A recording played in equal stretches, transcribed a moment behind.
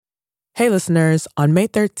Hey listeners, on May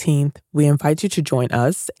 13th, we invite you to join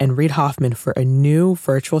us and Reid Hoffman for a new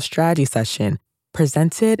virtual strategy session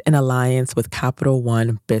presented in alliance with Capital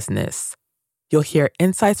One Business. You'll hear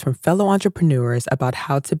insights from fellow entrepreneurs about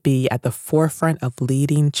how to be at the forefront of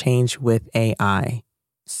leading change with AI.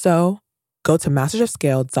 So, go to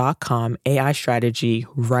mastersofscale.com AI strategy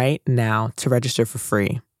right now to register for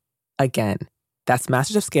free. Again, that's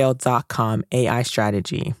mastersofscale.com AI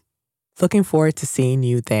strategy. Looking forward to seeing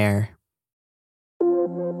you there.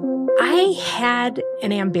 I had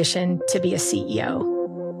an ambition to be a CEO.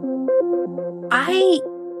 I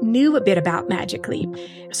knew a bit about Magic Leap,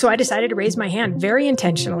 so I decided to raise my hand very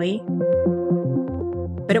intentionally.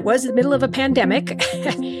 But it was the middle of a pandemic.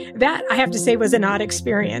 That, I have to say, was an odd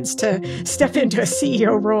experience to step into a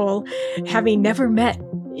CEO role, having never met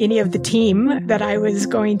any of the team that I was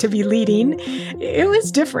going to be leading. It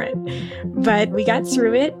was different, but we got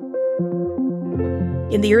through it.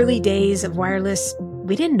 In the early days of wireless,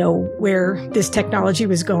 we didn't know where this technology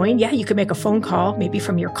was going. Yeah, you could make a phone call, maybe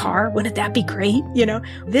from your car. Wouldn't that be great?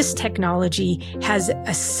 This technology has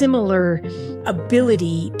a similar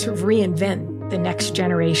ability to reinvent the next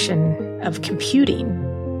generation of computing.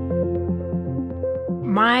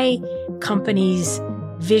 My company's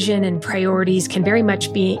vision and priorities can very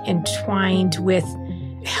much be entwined with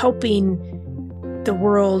helping the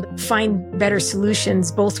world find better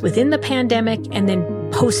solutions, both within the pandemic and then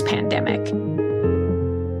post-pandemic.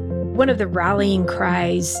 One of the rallying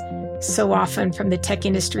cries so often from the tech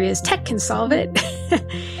industry is tech can solve it.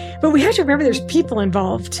 But we have to remember there's people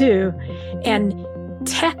involved too. And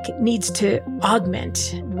tech needs to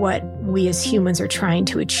augment what we as humans are trying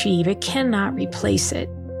to achieve. It cannot replace it.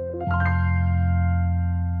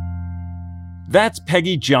 That's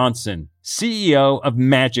Peggy Johnson, CEO of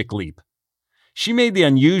Magic Leap. She made the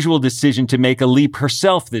unusual decision to make a leap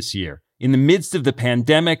herself this year, in the midst of the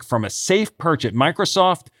pandemic, from a safe perch at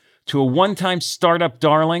Microsoft to a one-time startup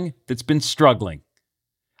darling that's been struggling.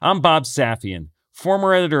 I'm Bob Safian,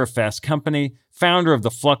 former editor of Fast Company, founder of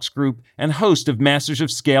the Flux Group, and host of Masters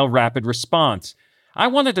of Scale Rapid Response. I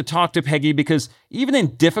wanted to talk to Peggy because even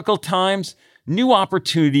in difficult times, new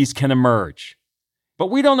opportunities can emerge.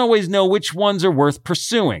 But we don't always know which ones are worth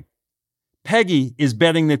pursuing. Peggy is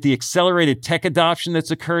betting that the accelerated tech adoption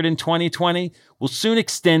that's occurred in 2020 will soon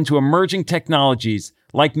extend to emerging technologies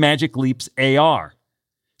like Magic Leap's AR,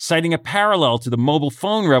 citing a parallel to the mobile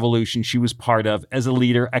phone revolution she was part of as a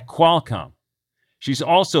leader at Qualcomm. She's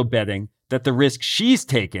also betting that the risk she's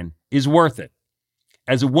taken is worth it.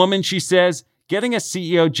 As a woman, she says, getting a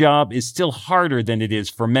CEO job is still harder than it is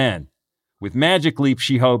for men. With Magic Leap,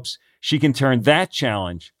 she hopes she can turn that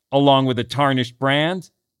challenge, along with a tarnished brand,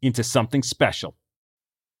 into something special.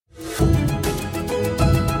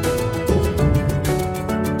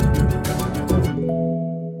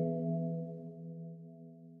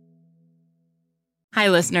 Hi,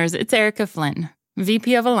 listeners. It's Erica Flynn,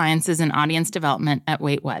 VP of Alliances and Audience Development at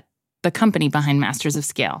Wait What, the company behind Masters of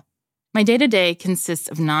Scale. My day-to-day consists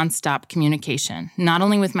of nonstop communication, not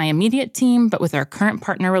only with my immediate team, but with our current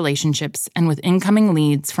partner relationships and with incoming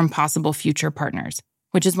leads from possible future partners,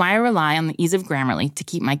 which is why I rely on the ease of Grammarly to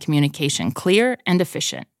keep my communication clear and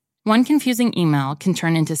efficient. One confusing email can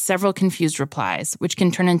turn into several confused replies, which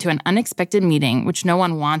can turn into an unexpected meeting which no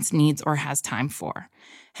one wants, needs, or has time for.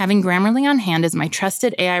 Having Grammarly on hand as my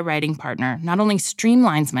trusted AI writing partner not only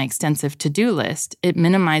streamlines my extensive to-do list, it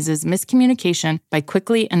minimizes miscommunication by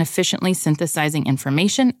quickly and efficiently synthesizing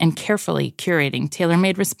information and carefully curating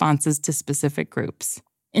tailor-made responses to specific groups.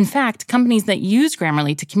 In fact, companies that use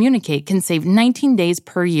Grammarly to communicate can save 19 days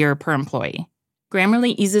per year per employee.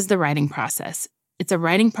 Grammarly eases the writing process. It's a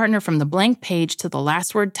writing partner from the blank page to the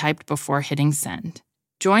last word typed before hitting send.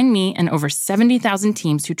 Join me and over 70,000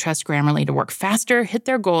 teams who trust Grammarly to work faster, hit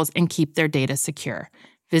their goals, and keep their data secure.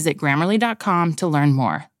 Visit Grammarly.com to learn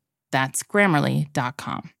more. That's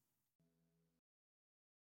Grammarly.com.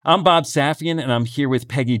 I'm Bob Safian, and I'm here with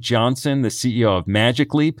Peggy Johnson, the CEO of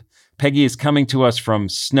Magic Leap. Peggy is coming to us from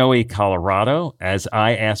snowy Colorado as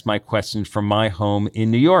I ask my questions from my home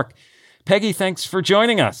in New York. Peggy, thanks for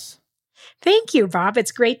joining us. Thank you, Bob.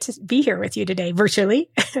 It's great to be here with you today,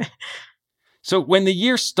 virtually. So when the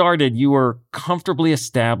year started, you were comfortably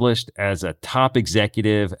established as a top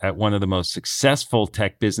executive at one of the most successful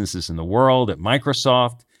tech businesses in the world, at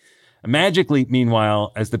Microsoft. Magic Leap,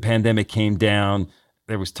 meanwhile, as the pandemic came down,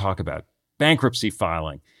 there was talk about bankruptcy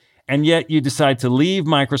filing. And yet you decide to leave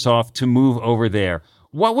Microsoft to move over there.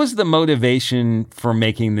 What was the motivation for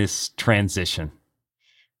making this transition?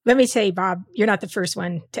 Let me say, Bob, you're not the first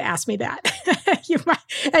one to ask me that,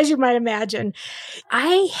 as you might imagine.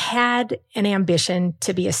 I had an ambition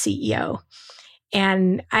to be a CEO.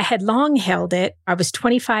 And I had long held it. I was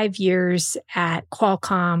 25 years at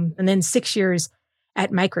Qualcomm and then 6 years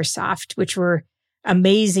at Microsoft, which were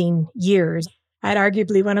amazing years. I had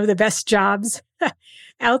arguably one of the best jobs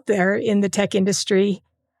out there in the tech industry.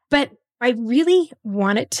 But I really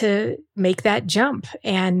wanted to make that jump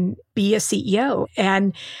and be a CEO.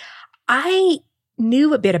 And I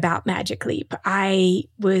knew a bit about Magic Leap. I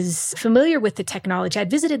was familiar with the technology.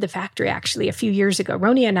 I'd visited the factory actually a few years ago.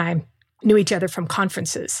 Roni and I knew each other from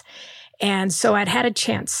conferences. And so I'd had a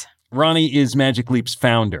chance. Ronnie is Magic Leap's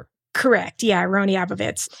founder. Correct. Yeah, Roni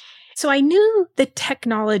Abovitz. So I knew the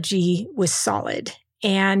technology was solid.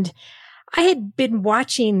 And I had been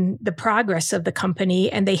watching the progress of the company,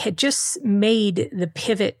 and they had just made the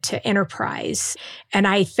pivot to enterprise. And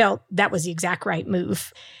I felt that was the exact right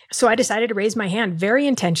move. So I decided to raise my hand very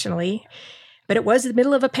intentionally. But it was the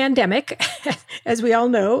middle of a pandemic, as we all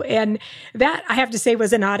know. And that, I have to say,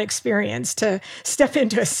 was an odd experience to step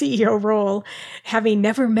into a CEO role, having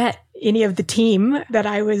never met any of the team that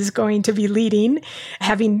I was going to be leading,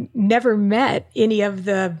 having never met any of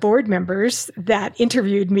the board members that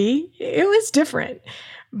interviewed me. It was different,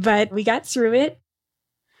 but we got through it.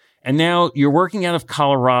 And now you're working out of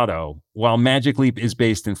Colorado while Magic Leap is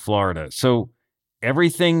based in Florida. So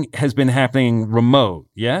everything has been happening remote,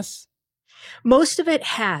 yes? Most of it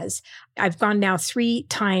has. I've gone now 3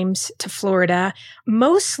 times to Florida.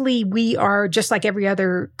 Mostly we are just like every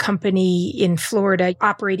other company in Florida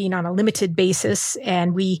operating on a limited basis.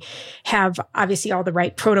 And we have obviously all the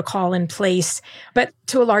right protocol in place. But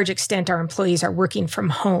to a large extent, our employees are working from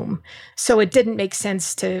home. So it didn't make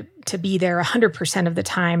sense to be there 100% of the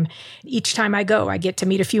time. Each time I go, I get to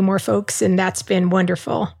meet a few more folks, and that's been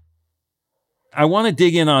wonderful. I want to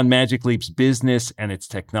dig in on Magic Leap's business and its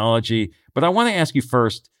technology, but I want to ask you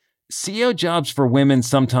first, CEO jobs for women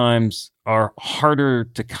sometimes are harder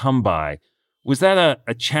to come by. Was that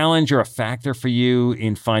a challenge or a factor for you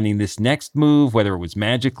in finding this next move, whether it was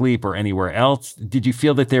Magic Leap or anywhere else? Did you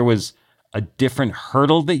feel that there was a different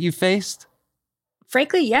hurdle that you faced?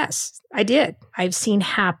 Frankly, yes, I did. I've seen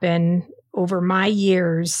happen over my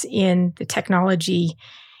years in the technology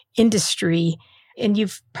industry, and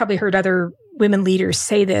you've probably heard other women leaders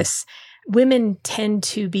say this. Women tend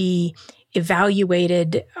to be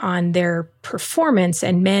evaluated on their performance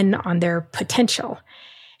and men on their potential.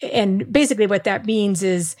 And basically what that means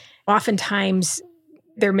is oftentimes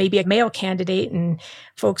there may be a male candidate and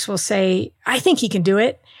folks will say, I think he can do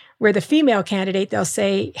it. Where the female candidate, they'll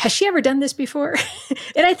say, has she ever done this before?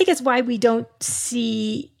 And I think it's why we don't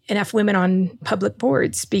see enough women on public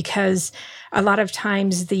boards, because a lot of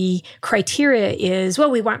times the criteria is,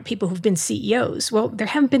 well, we want people who've been CEOs. Well, there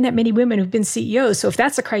haven't been that many women who've been CEOs. So if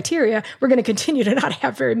that's the criteria, we're going to continue to not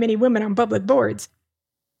have very many women on public boards.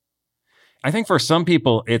 I think for some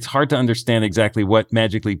people, it's hard to understand exactly what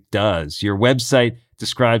Magic Leap does. Your website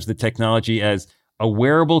describes the technology as a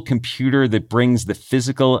wearable computer that brings the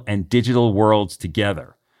physical and digital worlds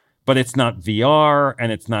together. But it's not VR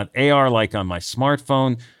and it's not AR like on my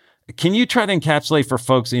smartphone. Can you try to encapsulate for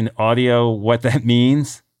folks in audio what that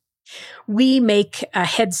means? We make a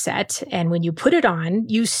headset, and when you put it on,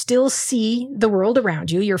 you still see the world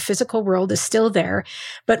around you. Your physical world is still there,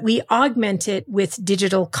 but we augment it with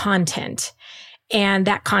digital content. And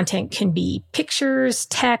that content can be pictures,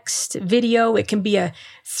 text, video. It can be a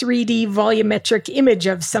 3D volumetric image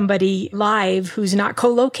of somebody live who's not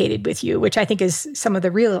co-located with you, which I think is some of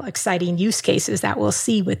the real exciting use cases that we'll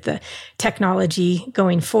see with the technology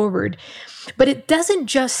going forward. But it doesn't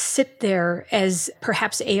just sit there as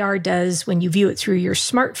perhaps AR does when you view it through your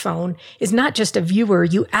smartphone. It's not just a viewer.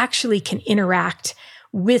 You actually can interact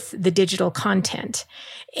with the digital content.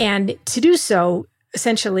 And to do so,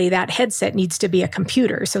 essentially, that headset needs to be a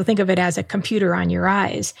computer. So think of it as a computer on your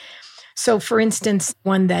eyes. So for instance,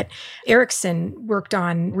 one that Ericsson worked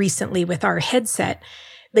on recently with our headset,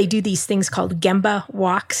 they do these things called Gemba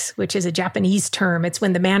walks, which is a Japanese term. It's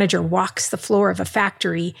when the manager walks the floor of a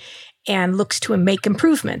factory and looks to make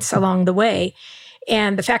improvements along the way.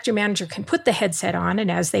 And the factory manager can put the headset on, and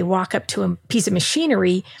as they walk up to a piece of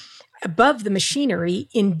machinery, above the machinery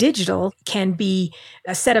in digital can be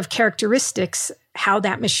a set of characteristics, how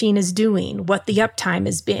that machine is doing, what the uptime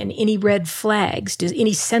has been, any red flags, do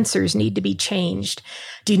any sensors need to be changed?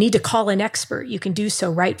 Do you need to call an expert? You can do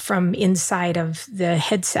so right from inside of the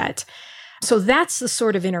headset. So that's the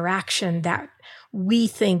sort of interaction that we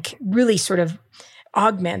think really sort of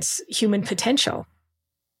augments human potential.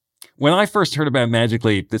 When I first heard about Magic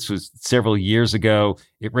Leap, this was several years ago,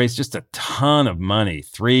 it raised just a ton of money,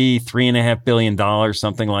 $3.5 billion,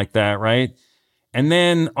 something like that, right? And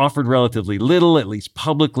then offered relatively little, at least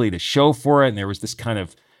publicly, to show for it. And there was this kind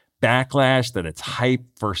of backlash, that it's hype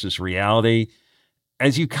versus reality.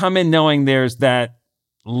 As you come in knowing there's that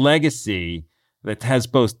legacy that has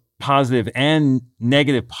both positive and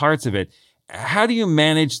negative parts of it, how do you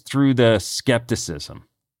manage through the skepticism?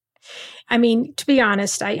 I mean, to be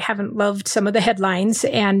honest, I haven't loved some of the headlines.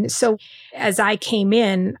 And so as I came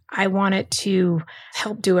in, I wanted to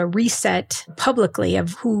help do a reset publicly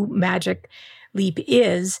of who Magic Leap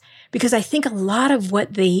is, because I think a lot of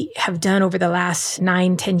what they have done over the last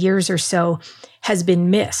 9-10 years or so has been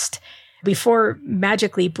missed. Before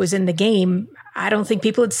Magic Leap was in the game, I don't think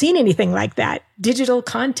people had seen anything like that. Digital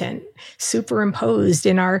content superimposed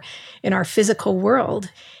in our physical world.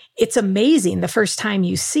 It's amazing the first time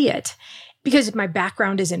you see it, because my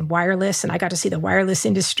background is in wireless and I got to see the wireless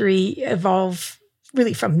industry evolve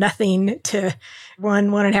really from nothing to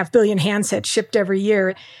 1.5 billion handsets shipped every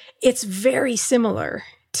year. It's very similar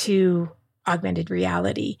to augmented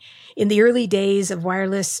reality. In the early days of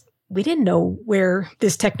wireless, we didn't know where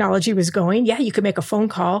this technology was going. Yeah, you could make a phone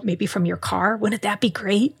call, maybe from your car. Wouldn't that be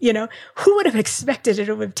great? Who would have expected it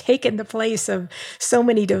would have taken the place of so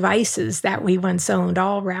many devices that we once owned,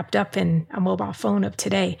 all wrapped up in a mobile phone of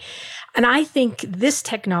today? And I think this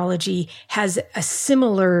technology has a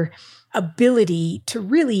similar ability to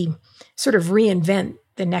really sort of reinvent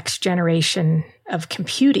the next generation of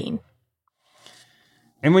computing.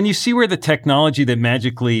 And when you see where the technology that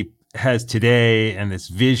Magic Leap has today and this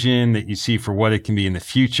vision that you see for what it can be in the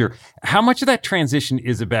future, how much of that transition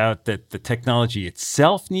is about that the technology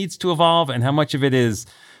itself needs to evolve, and how much of it is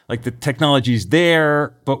like the technology's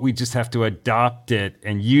there, but we just have to adopt it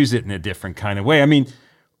and use it in a different kind of way? I mean,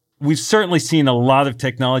 we've certainly seen a lot of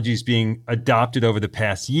technologies being adopted over the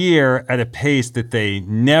past year at a pace that they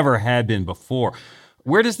never had been before.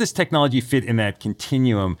 Where does this technology fit in that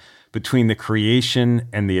continuum between the creation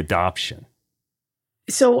and the adoption?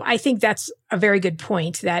 So I think that's a very good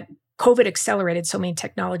point, that COVID accelerated so many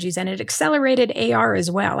technologies, and it accelerated AR as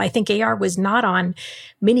well. I think AR was not on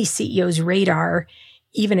many CEOs' radar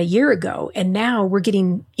even a year ago. And now we're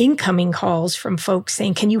getting incoming calls from folks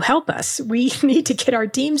saying, can you help us? We need to get our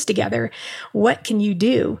teams together. What can you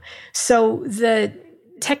do? So the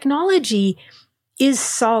technology is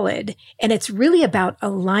solid, and it's really about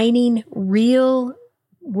aligning real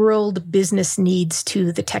world business needs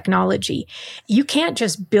to the technology. You can't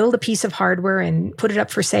just build a piece of hardware and put it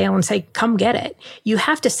up for sale and say, come get it. You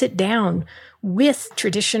have to sit down with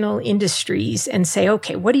traditional industries and say,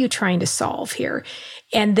 okay, what are you trying to solve here?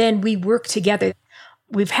 And then we work together.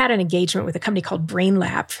 We've had an engagement with a company called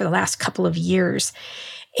BrainLab for the last couple of years,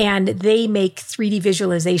 and they make 3D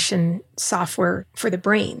visualization software for the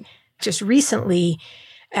brain. Just recently,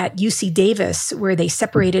 at UC Davis, where they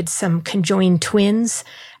separated some conjoined twins,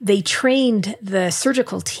 they trained the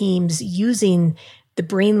surgical teams using the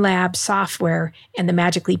BrainLab software and the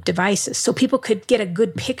Magic Leap devices, so people could get a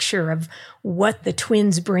good picture of what the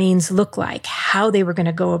twins' brains look like, how they were going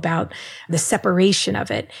to go about the separation of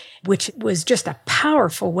it, which was just a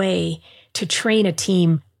powerful way to train a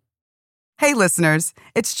team. Hey, listeners,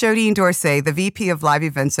 it's Jodine Dorsey, the VP of Live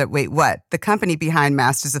Events at Wait What, the company behind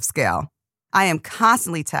Masters of Scale. I am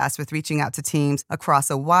constantly tasked with reaching out to teams across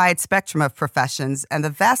a wide spectrum of professions and the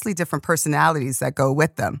vastly different personalities that go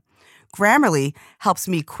with them. Grammarly helps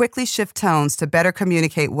me quickly shift tones to better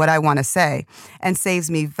communicate what I want to say and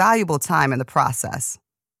saves me valuable time in the process.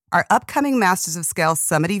 Our upcoming Masters of Scale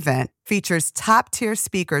Summit event features top-tier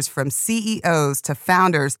speakers from CEOs to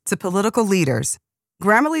founders to political leaders.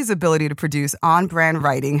 Grammarly's ability to produce on-brand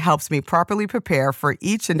writing helps me properly prepare for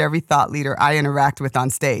each and every thought leader I interact with on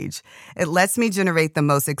stage. It lets me generate the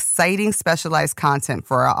most exciting specialized content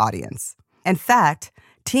for our audience. In fact,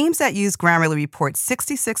 teams that use Grammarly report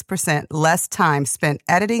 66% less time spent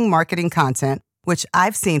editing marketing content, which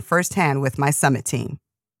I've seen firsthand with my Summit team.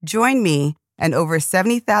 Join me and over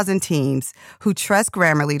 70,000 teams who trust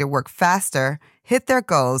Grammarly to work faster, hit their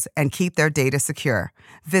goals, and keep their data secure.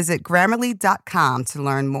 Visit Grammarly.com to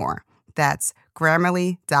learn more. That's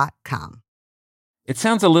Grammarly.com. It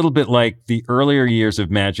sounds a little bit like the earlier years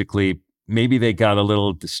of Magic Leap. Maybe they got a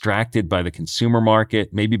little distracted by the consumer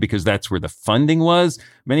market, maybe because that's where the funding was.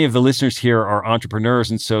 Many of the listeners here are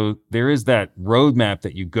entrepreneurs, and so there is that roadmap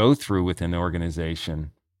that you go through within the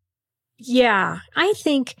organization. Yeah, I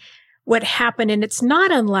think what happened, and it's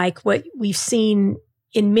not unlike what we've seen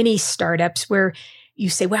in many startups where you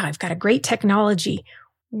say, wow, I've got a great technology.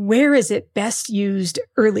 Where is it best used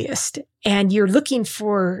earliest? And you're looking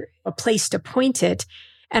for a place to point it.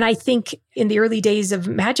 And I think in the early days of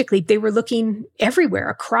Magic Leap, they were looking everywhere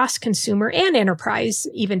across consumer and enterprise,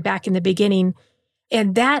 even back in the beginning.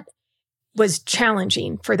 And that was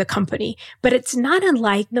challenging for the company. But it's not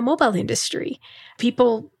unlike the mobile industry.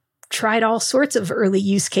 People tried all sorts of early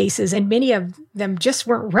use cases, and many of them just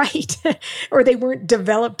weren't right or they weren't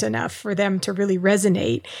developed enough for them to really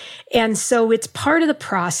resonate. And so it's part of the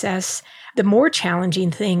process. The more challenging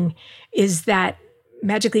thing is that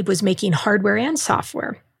Magic Leap was making hardware and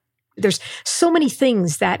software. There's so many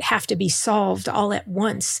things that have to be solved all at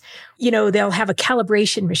once. They'll have a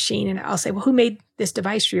calibration machine and I'll say, well, who made this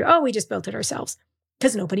device for you? Oh, we just built it ourselves,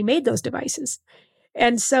 because nobody made those devices.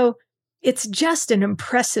 And so it's just an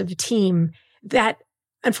impressive team that,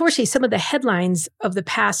 unfortunately, some of the headlines of the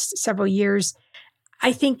past several years,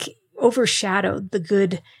 I think, overshadowed the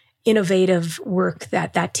good, innovative work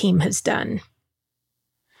that that team has done.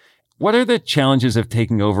 What are the challenges of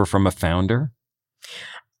taking over from a founder?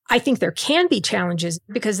 I think there can be challenges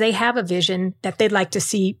because they have a vision that they'd like to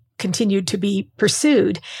see continued to be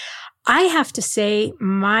pursued. I have to say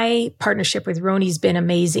my partnership with Roni's been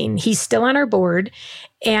amazing. He's still on our board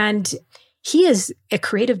and he is a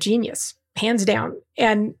creative genius, hands down.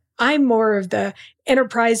 And I'm more of the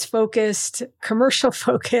enterprise focused, commercial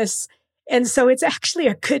focus. And so it's actually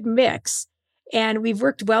a good mix. And we've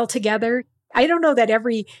worked well together. I don't know that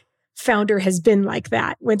every founder has been like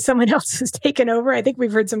that when someone else has taken over. I think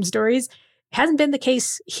we've heard some stories. It hasn't been the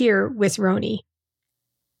case here with Roni.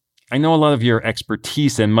 I know a lot of your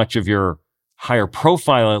expertise and much of your higher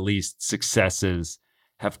profile, at least, successes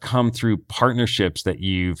have come through partnerships that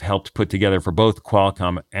you've helped put together for both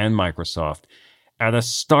Qualcomm and Microsoft. At a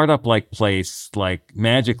startup-like place like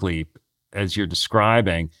Magic Leap, as you're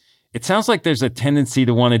describing, it sounds like there's a tendency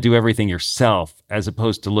to want to do everything yourself as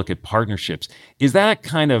opposed to look at partnerships. Is that a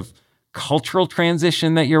kind of cultural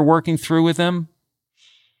transition that you're working through with them?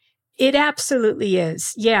 It absolutely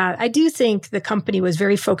is. Yeah, I do think the company was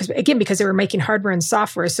very focused, again, because they were making hardware and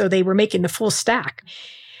software, so they were making the full stack.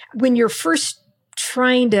 When you're first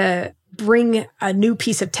trying to bring a new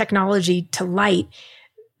piece of technology to light,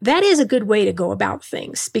 that is a good way to go about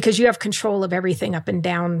things because you have control of everything up and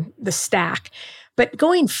down the stack. But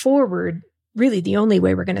going forward, really the only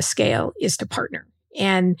way we're going to scale is to partner.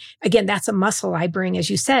 And again, that's a muscle I bring, as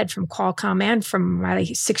you said, from Qualcomm and from my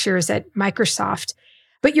 6 years at Microsoft.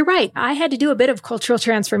 But you're right. I had to do a bit of cultural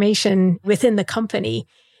transformation within the company.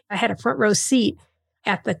 I had a front row seat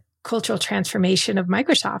at the cultural transformation of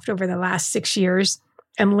Microsoft over the last 6 years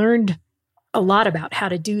and learned a lot about how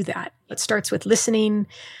to do that. It starts with listening,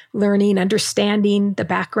 learning, understanding the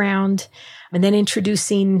background, and then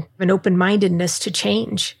introducing an open-mindedness to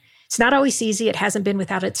change. It's not always easy. It hasn't been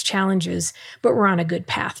without its challenges, but we're on a good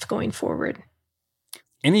path going forward.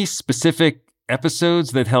 Any specific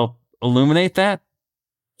episodes that help illuminate that?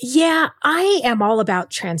 Yeah, I am all about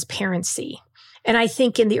transparency. And I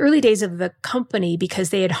think in the early days of the company, because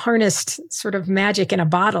they had harnessed sort of magic in a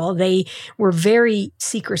bottle, they were very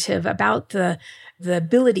secretive about the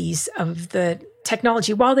abilities of the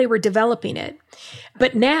technology while they were developing it.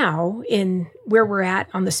 But now, in where we're at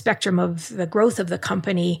on the spectrum of the growth of the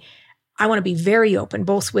company, I want to be very open,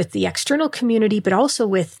 both with the external community, but also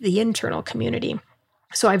with the internal community.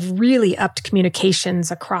 So I've really upped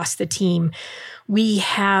communications across the team. We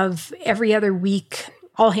have every other week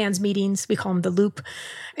all hands meetings. We call them the loop.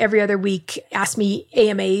 Every other week, Ask Me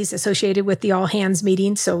AMAs associated with the all hands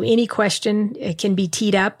meeting. So any question can be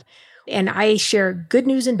teed up. And I share good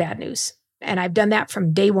news and bad news. And I've done that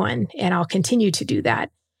from day one, and I'll continue to do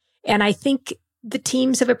that. And I think the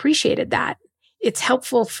teams have appreciated that. It's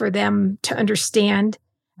helpful for them to understand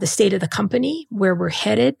the state of the company, where we're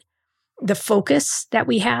headed, the focus that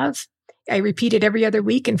we have. I repeat it every other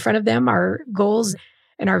week in front of them, our goals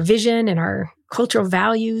and our vision and our cultural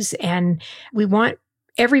values. And we want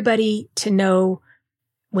everybody to know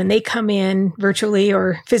when they come in virtually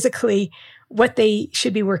or physically what they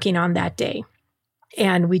should be working on that day.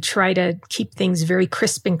 And we try to keep things very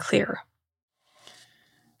crisp and clear.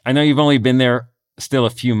 I know you've only been there still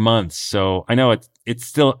a few months, so I know it's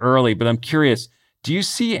still early, but I'm curious, do you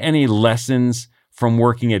see any lessons from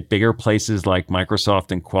working at bigger places like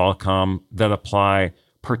Microsoft and Qualcomm that apply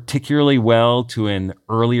particularly well to an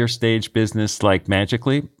earlier stage business like Magic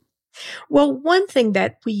Leap? Well, one thing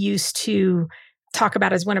that we used to talk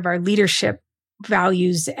about as one of our leadership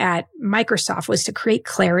values at Microsoft was to create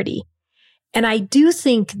clarity. And I do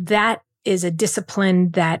think that is a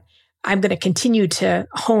discipline that I'm going to continue to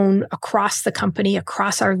hone across the company,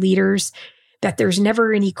 across our leaders, that there's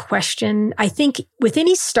never any question. I think with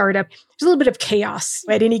any startup, there's a little bit of chaos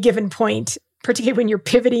at any given point, particularly when you're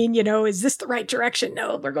pivoting, is this the right direction?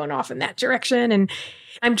 No, we're going off in that direction. And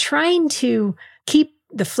I'm trying to keep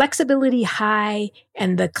the flexibility high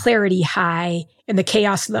and the clarity high and the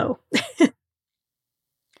chaos low.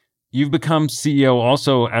 You've become CEO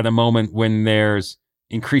also at a moment when there's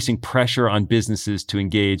increasing pressure on businesses to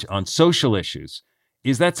engage on social issues.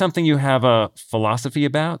 Is that something you have a philosophy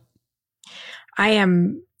about? I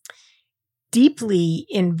am deeply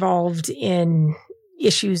involved in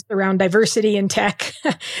issues around diversity in tech,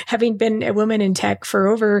 having been a woman in tech for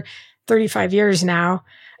over 35 years now,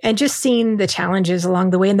 and just seeing the challenges along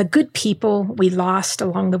the way and the good people we lost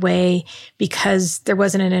along the way because there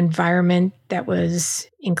wasn't an environment that was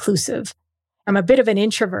inclusive. I'm a bit of an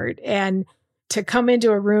introvert, and to come into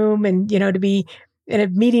a room and, to be in a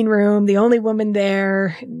meeting room, the only woman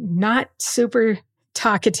there, not super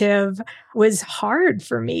talkative, was hard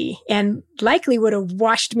for me and likely would have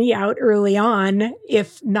washed me out early on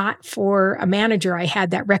if not for a manager I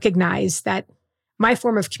had that recognized that my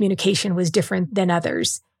form of communication was different than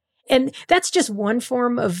others. And that's just one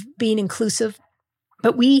form of being inclusive.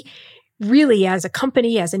 But we really, as a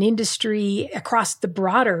company, as an industry, across the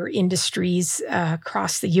broader industries,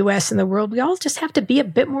 across the US and the world, we all just have to be a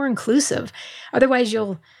bit more inclusive. Otherwise,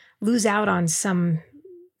 you'll lose out on some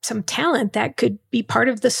talent that could be part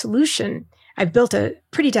of the solution. I've built a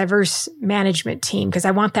pretty diverse management team because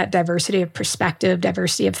I want that diversity of perspective,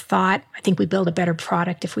 diversity of thought. I think we build a better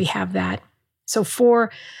product if we have that. So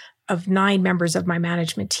 4 of 9 members of my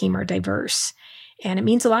management team are diverse. And it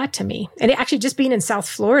means a lot to me. And actually, just being in South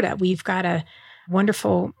Florida, we've got a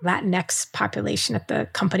wonderful Latinx population at the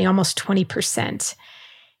company, almost 20%.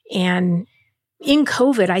 And in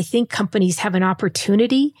COVID, I think companies have an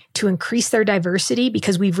opportunity to increase their diversity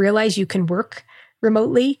because we've realized you can work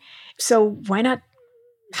remotely. So why not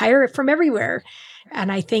hire from everywhere?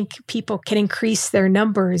 And I think people can increase their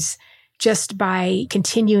numbers just by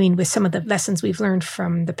continuing with some of the lessons we've learned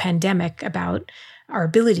from the pandemic about our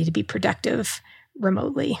ability to be productive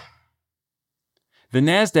remotely. The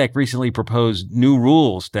NASDAQ recently proposed new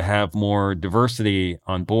rules to have more diversity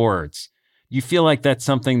on boards. You feel like that's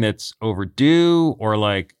something that's overdue, or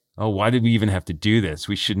like, oh, why did we even have to do this?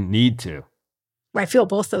 We shouldn't need to. I feel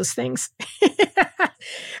both those things.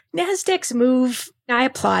 NASDAQ's move, I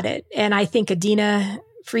applaud it. And I think Adina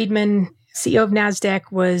Friedman, CEO of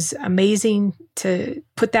NASDAQ, was amazing to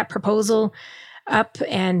put that proposal up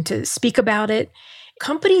and to speak about it.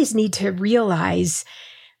 Companies need to realize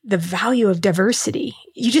the value of diversity.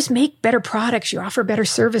 You just make better products. You offer better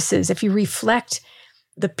services if you reflect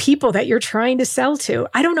the people that you're trying to sell to.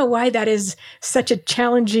 I don't know why that is such a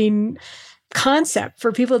challenging concept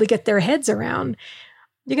for people to get their heads around.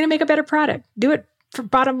 You're going to make a better product. Do it for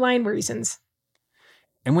bottom line reasons.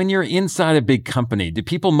 And when you're inside a big company, do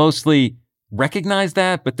people mostly recognize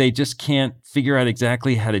that, but they just can't figure out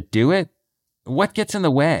exactly how to do it? What gets in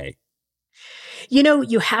the way?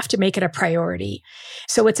 You have to make it a priority.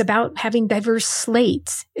 So it's about having diverse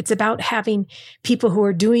slates. It's about having people who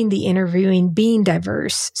are doing the interviewing being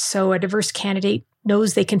diverse. So a diverse candidate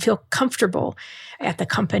knows they can feel comfortable at the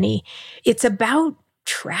company. It's about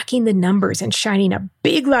tracking the numbers and shining a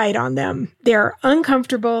big light on them. They're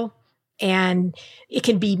uncomfortable and it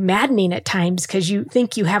can be maddening at times because you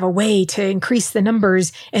think you have a way to increase the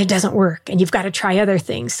numbers and it doesn't work and you've got to try other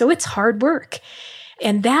things. So it's hard work.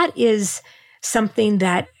 And that is something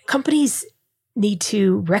that companies need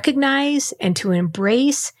to recognize and to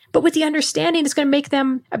embrace, but with the understanding it's going to make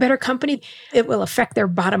them a better company. It will affect their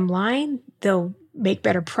bottom line. They'll make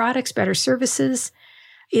better products, better services.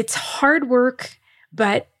 It's hard work,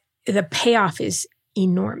 but the payoff is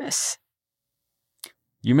enormous.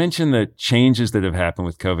 You mentioned the changes that have happened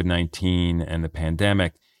with COVID-19 and the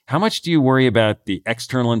pandemic. How much do you worry about the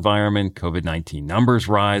external environment, COVID-19 numbers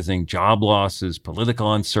rising, job losses,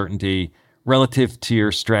 political uncertainty, relative to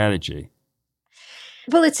your strategy?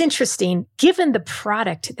 Well, it's interesting. Given the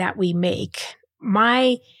product that we make,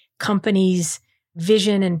 my company's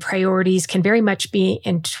vision and priorities can very much be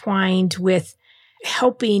entwined with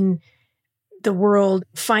helping the world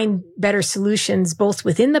find better solutions, both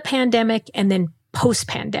within the pandemic and then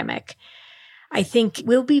post-pandemic. I think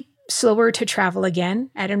we'll be slower to travel again.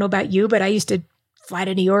 I don't know about you, but I used to fly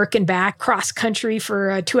to New York and back cross country for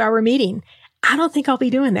a 2-hour meeting. I don't think I'll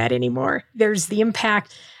be doing that anymore. There's the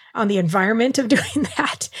impact on the environment of doing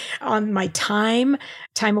that, on my time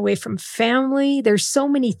away from family. There's so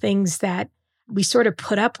many things that we sort of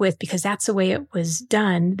put up with because that's the way it was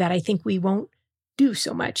done that I think we won't do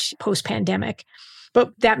so much post-pandemic.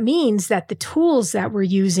 But that means that the tools that we're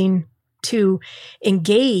using to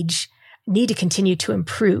engage need to continue to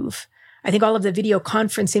improve. I think all of the video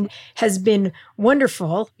conferencing has been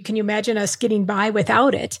wonderful. Can you imagine us getting by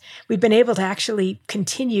without it? We've been able to actually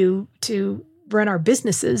continue to run our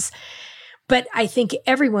businesses. But I think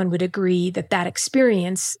everyone would agree that that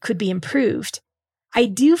experience could be improved. I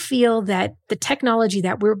do feel that the technology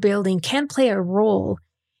that we're building can play a role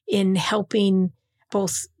in helping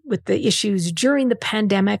both with the issues during the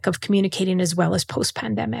pandemic of communicating as well as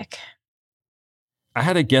post-pandemic. I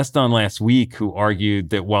had a guest on last week who argued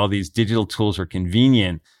that while these digital tools are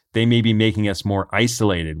convenient, they may be making us more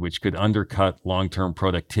isolated, which could undercut long-term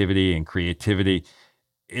productivity and creativity.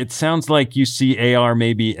 It sounds like you see AR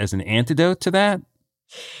maybe as an antidote to that?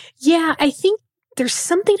 Yeah, I think there's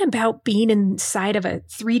something about being inside of a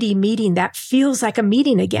 3D meeting that feels like a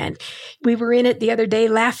meeting again. We were in it the other day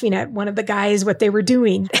laughing at one of the guys, what they were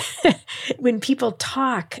doing. When people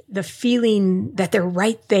talk, the feeling that they're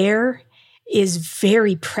right there is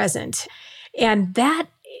very present. And that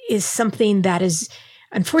is something that is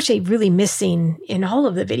unfortunately really missing in all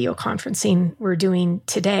of the video conferencing we're doing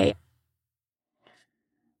today.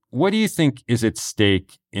 What do you think is at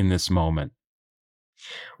stake in this moment?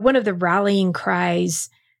 One of the rallying cries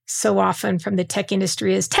so often from the tech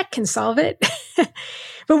industry is tech can solve it.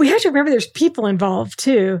 But we have to remember there's people involved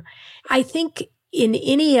too. I think in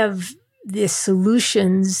any of the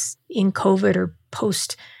solutions in COVID or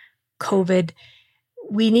post-COVID,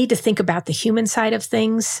 we need to think about the human side of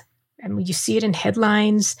things. And you see it in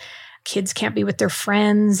headlines. Kids can't be with their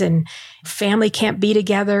friends and family can't be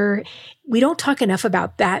together. We don't talk enough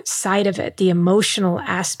about that side of it, the emotional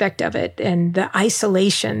aspect of it, and the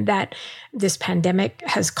isolation that this pandemic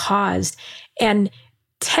has caused. And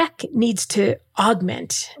tech needs to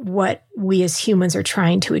augment what we as humans are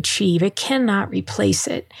trying to achieve. It cannot replace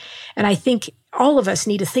it. And I think all of us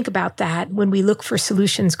need to think about that when we look for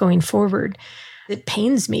solutions going forward. It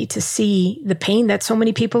pains me to see the pain that so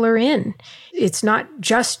many people are in. It's not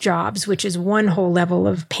just jobs, which is one whole level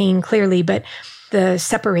of pain clearly, but the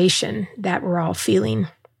separation that we're all feeling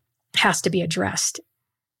has to be addressed.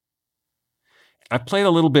 I played a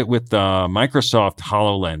little bit with Microsoft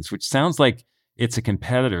HoloLens, which sounds like it's a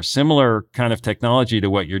competitor, similar kind of technology to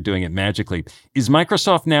what you're doing at Magic Leap. Is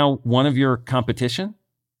Microsoft now one of your competition?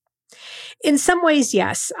 In some ways,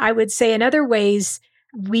 yes. I would say in other ways,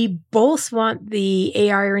 we both want the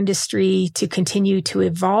AR industry to continue to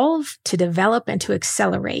evolve, to develop, and to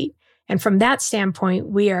accelerate. And from that standpoint,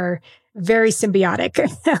 we are very symbiotic.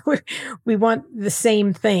 We want the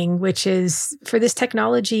same thing, which is for this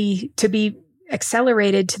technology to be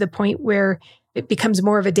accelerated to the point where it becomes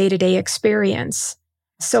more of a day-to-day experience.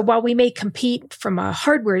 So while we may compete from a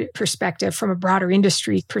hardware perspective, from a broader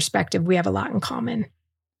industry perspective, we have a lot in common.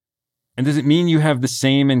 And does it mean you have the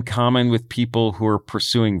same in common with people who are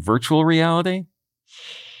pursuing virtual reality?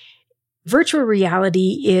 Virtual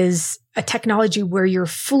reality is a technology where you're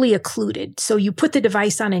fully occluded. So you put the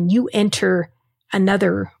device on and you enter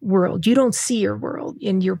another world. You don't see your world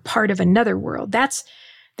and you're part of another world. That's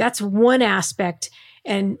one aspect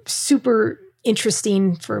and super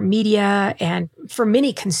interesting for media and for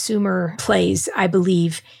many consumer plays, I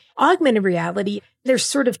believe. Augmented reality, there's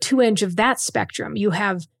sort of two ends of that spectrum. You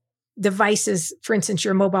have devices, for instance,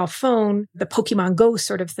 your mobile phone, the Pokemon Go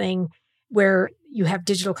sort of thing, where you have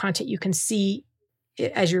digital content you can see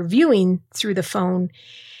as you're viewing through the phone.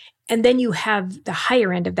 And then you have the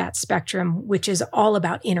higher end of that spectrum, which is all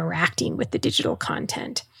about interacting with the digital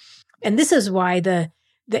content. And this is why the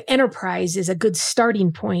enterprise is a good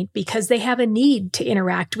starting point, because they have a need to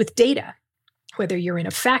interact with data. Whether you're in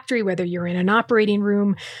a factory, whether you're in an operating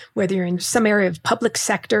room, whether you're in some area of public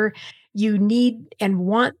sector, you need and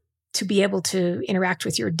want to be able to interact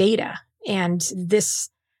with your data. And this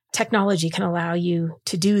technology can allow you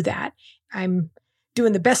to do that. I'm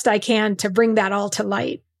doing the best I can to bring that all to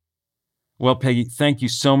light. Well, Peggy, thank you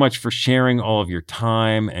so much for sharing all of your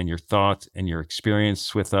time and your thoughts and your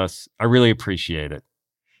experience with us. I really appreciate it.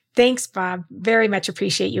 Thanks, Bob. Very much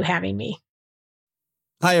appreciate you having me.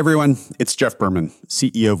 Hi, everyone. It's Jeff Berman,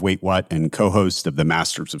 CEO of Wait What and co-host of the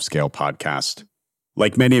Masters of Scale podcast.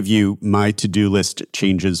 Like many of you, my to-do list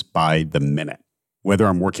changes by the minute. Whether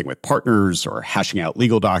I'm working with partners or hashing out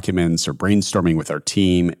legal documents or brainstorming with our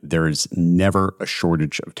team, there is never a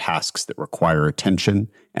shortage of tasks that require attention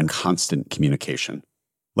and constant communication.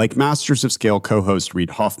 Like Masters of Scale co-host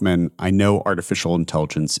Reid Hoffman, I know artificial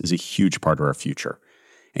intelligence is a huge part of our future,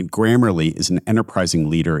 and Grammarly is an enterprising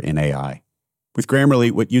leader in AI. With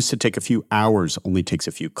Grammarly, what used to take a few hours only takes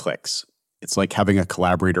a few clicks. It's like having a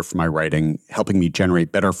collaborator for my writing, helping me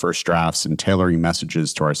generate better first drafts and tailoring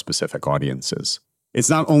messages to our specific audiences. It's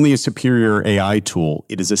not only a superior AI tool,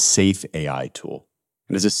 it is a safe AI tool.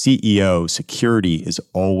 And as a CEO, security is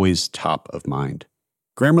always top of mind.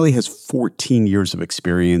 Grammarly has 14 years of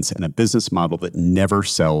experience and a business model that never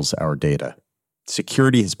sells our data.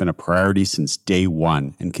 Security has been a priority since day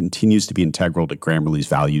one and continues to be integral to Grammarly's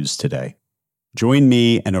values today. Join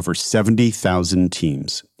me and over 70,000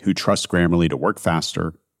 teams who trust Grammarly to work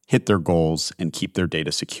faster, hit their goals, and keep their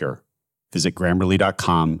data secure. Visit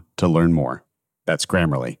Grammarly.com to learn more. That's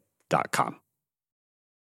Grammarly.com.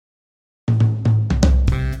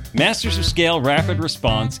 Masters of Scale Rapid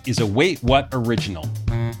Response is a Wait What original.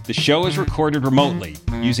 The show is recorded remotely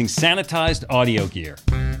using sanitized audio gear.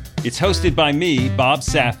 It's hosted by me, Bob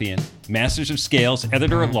Safian, Masters of Scale's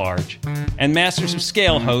editor-at-large, and Masters of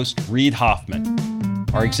Scale host Reid Hoffman.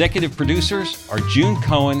 Our executive producers are June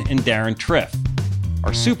Cohen and Darren Triff.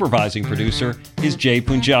 Our supervising producer is Jay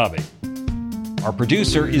Punjabi. Our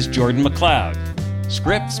producer is Jordan McLeod.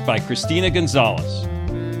 Scripts by Christina Gonzalez.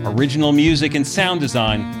 Original music and sound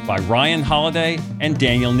design by Ryan Holiday and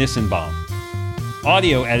Daniel Nissenbaum.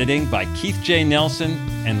 Audio editing by Keith J. Nelson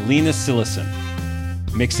and Lena Sillison.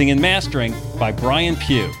 Mixing and mastering by Brian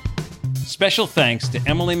Pugh. Special thanks to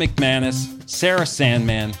Emily McManus, Sarah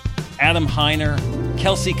Sandman, Adam Heiner,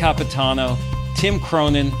 Kelsey Capitano, Tim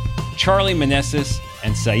Cronin, Charlie Meneses,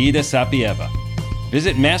 and Saida Sapieva.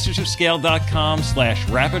 Visit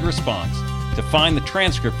mastersofscale.com/rapid response to find the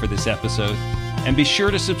transcript for this episode, and be sure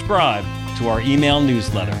to subscribe to our email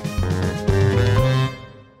newsletter.